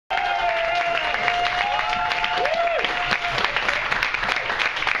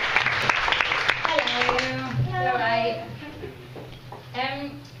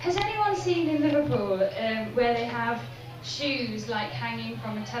shoes like hanging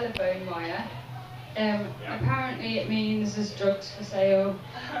from a telephone wire. Apparently it means there's drugs for sale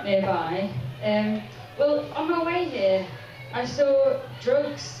nearby. Well, on my way here, I saw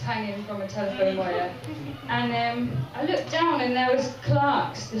drugs hanging from a telephone wire, and I looked down and there was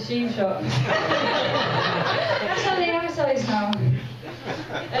Clark's, the shoe shop. That's how they advertise now.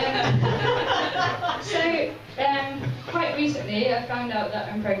 Quite recently I found out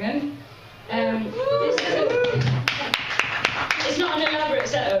that I'm pregnant. It's not an elaborate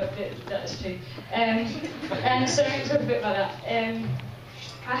setup, that's true. And so I'm going to talk a bit about that.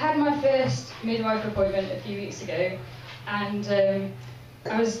 I had my first midwife appointment a few weeks ago, and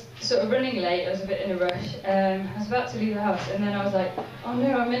I was sort of running late. I was a bit in a rush. I was about to leave the house, and then I was like, oh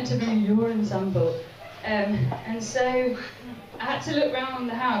no, I meant to bring a urine sample. And so I had to look around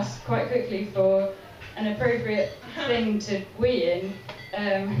the house quite quickly for an appropriate thing to wee in,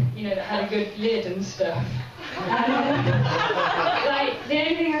 that had a good lid and stuff. And, the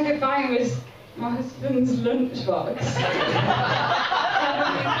only thing I could find was my husband's lunchbox.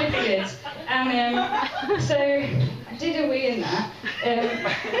 And so I did a wee in that.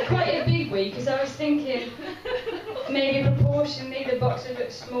 Quite a big wee, because I was thinking maybe proportionally the box would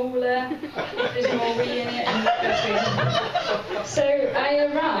look smaller if there's more wee in it. So I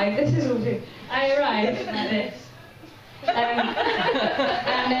arrived like this.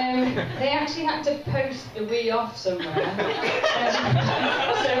 They actually had to post the wee off somewhere.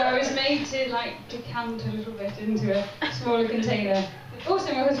 So I was made to decant a little bit into a smaller container.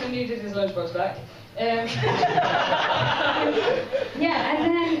 Also, my husband needed his lunchbox back. And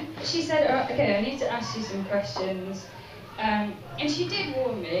then she said, oh, okay, I need to ask you some questions. And she did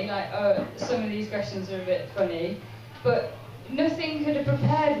warn me, some of these questions are a bit funny, but nothing could have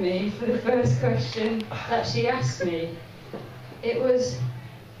prepared me for the first question that she asked me. It was,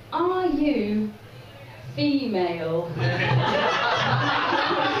 are you female?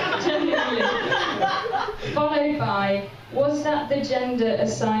 Genuinely. Followed by, was that the gender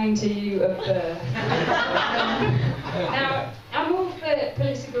assigned to you at birth? Now, I'm all for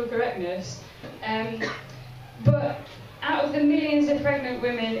political correctness, but out of the millions of pregnant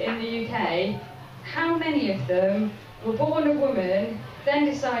women in the UK, how many of them were born a woman, then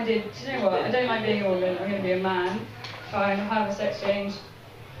decided, do you know what, I don't like being a woman, I'm going to be a man, fine, I'll have a sex change.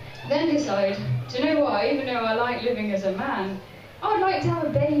 Then decide, do you know what, even though I like living as a man, I'd like to have a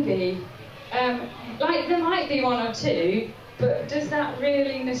baby. There might be one or two, but does that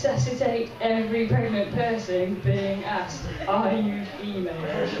really necessitate every pregnant person being asked, are you female?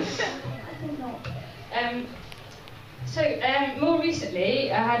 I think not. More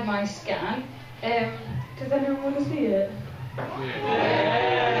recently, I had my scan, because I don't want to see it.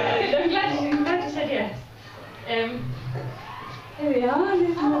 Yeah. I'm glad you said yes. Here we are, this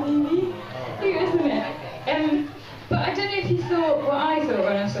is my baby. Cute, isn't it? But I don't know if you thought what I thought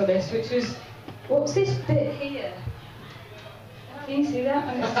when I saw this, which was, what's this bit here? Can you see that?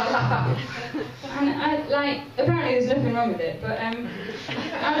 And apparently there's nothing wrong with it, but I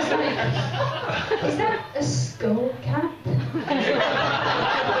was like, is that a skull cap?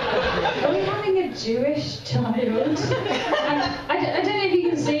 Are we having a Jewish child? I don't know if you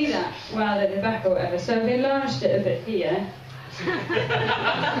can see that well at the back or whatever, so I've enlarged it a bit here.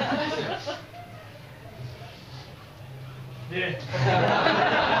 Yeah.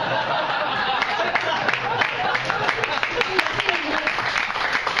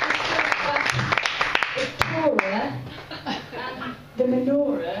 And the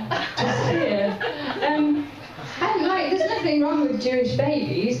menorah just here. And there's nothing wrong with Jewish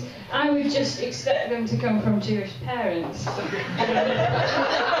babies. I would just expect them to come from Jewish parents. And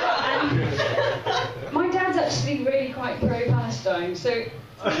my dad's actually really quite pro-Palestine, so it's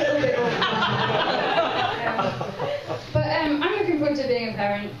a little bit awkward. But I'm looking forward to being a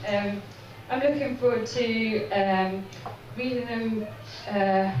parent. I'm looking forward to reading them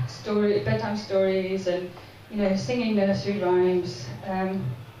bedtime stories and singing nursery rhymes.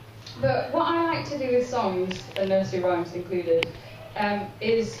 But what I like to do with songs, and nursery rhymes included,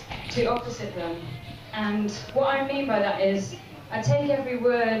 is to opposite them. And what I mean by that is, I take every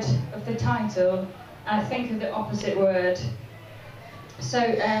word of the title and I think of the opposite word. So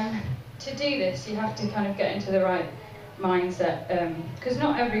to do this, you have to kind of get into the right mindset, because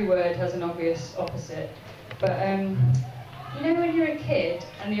not every word has an obvious opposite. But when you're a kid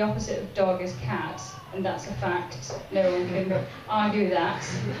and the opposite of dog is cat, and that's a fact, no one can argue that.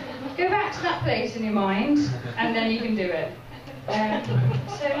 Go back to that place in your mind, and then you can do it.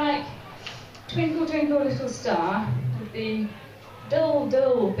 Twinkle, twinkle, little star would be dull,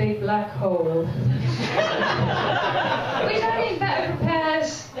 dull, big black hole. Which I think better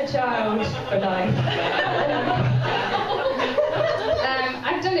prepares a child for life.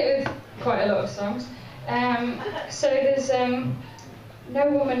 quite a lot of songs. So there's No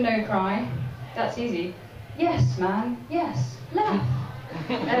Woman, No Cry. That's easy. Yes, man, yes, laugh.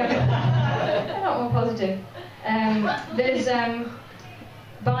 A lot more positive. There's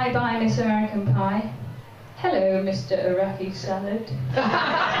Bye Bye Miss American Pie. Hello, Mr. Iraqi Salad.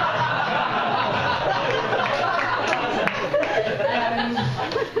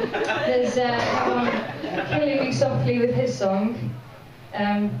 There's Killing Me Softly with his song.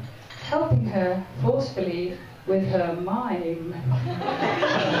 Helping her forcefully with her mime.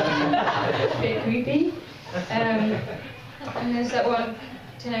 Bit creepy. And there's that one,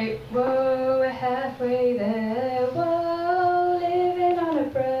 you know, whoa, we're halfway there, whoa, living on a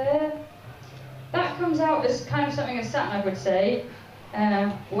prayer. That comes out as kind of something a sat-nav would say.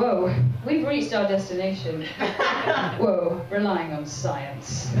 Whoa, we've reached our destination. Whoa, relying on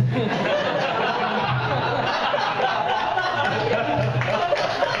science.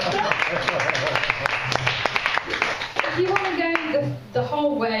 If you want to go the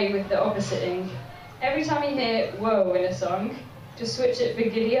whole way with the oppositing, every time you hear whoa in a song, just switch it for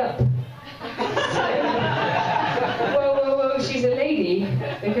giddy up. So, whoa, whoa, whoa, she's a lady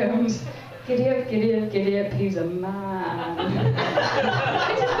becomes giddy up, giddy up, giddy up, he's a man.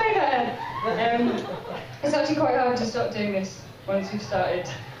 It's just very bad. It's actually quite hard to stop doing this once you've started,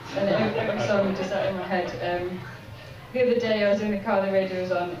 and every song just out in my head. The other day I was in the car, the radio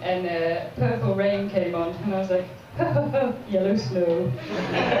was on, and Purple Rain came on, and I was like, yellow snow.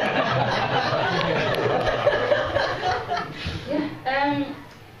 Yeah.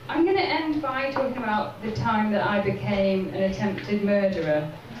 I'm going to end by talking about the time that I became an attempted murderer.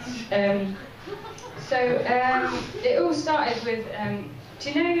 It all started with, do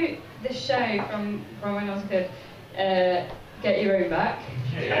you know the show from when I was a kid, Get Your Own Back?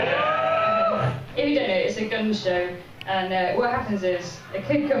 Yeah. If you don't know, it's a gun show, and what happens is a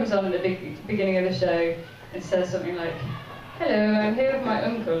kid comes on at the beginning of the show and says something like, hello, I'm here with my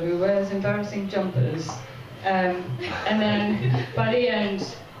uncle who wears embarrassing jumpers. And then by the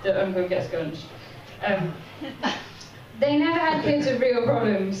end, the uncle gets gunged. They never had kids with real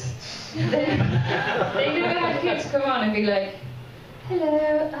problems. They never had kids come on and be like,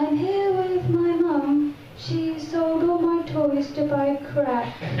 hello, I'm here with my mum. She sold all my toys to buy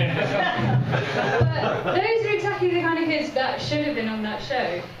crack. But those are exactly the kind of kids that should have been on that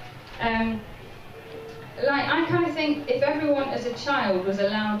show. I kind of think if everyone as a child was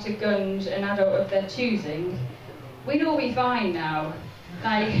allowed to gunge an adult of their choosing, we'd all be fine now.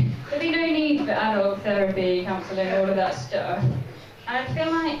 There'd be no need for adult therapy, counselling, all of that stuff. And I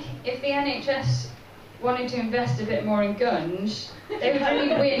feel like if the NHS wanted to invest a bit more in gunge, they would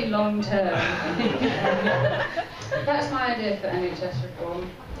really win long term. That's my idea for NHS reform.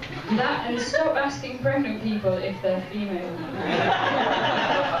 That and stop asking pregnant people if they're female.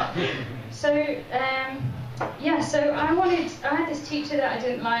 So I had this teacher that I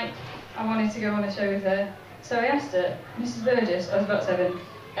didn't like. I wanted to go on a show with her. So I asked her, Mrs. Burgess, I was about 7,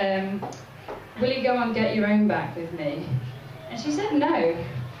 will you go on Get Your Own Back with me? And she said no.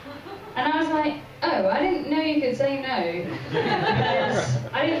 And I was like, oh, I didn't know you could say no. Because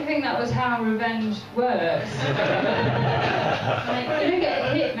I didn't think that was how revenge works. You don't get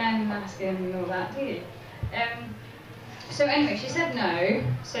a hitman masking and all that, do you? So anyway, she said no.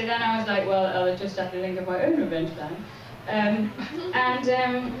 So then I was like, well, I'll just have to think of my own revenge plan.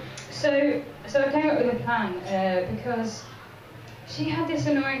 So I came up with a plan because she had this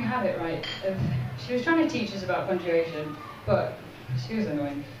annoying habit, right? She was trying to teach us about punctuation, but she was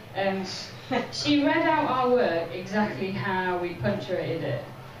annoying. She read out our work exactly how we punctuated it.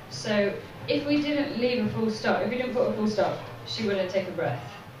 So if we didn't leave a full stop, if we didn't put a full stop, she wouldn't take a breath.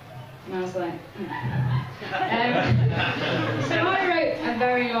 And I was like, so I wrote a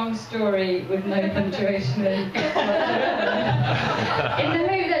very long story with no punctuation in the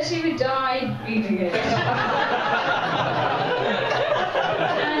hope that she would die reading it.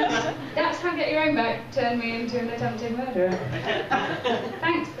 And that's how Get Your Own Back turned me into an attempted murderer.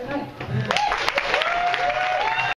 Thanks, good night.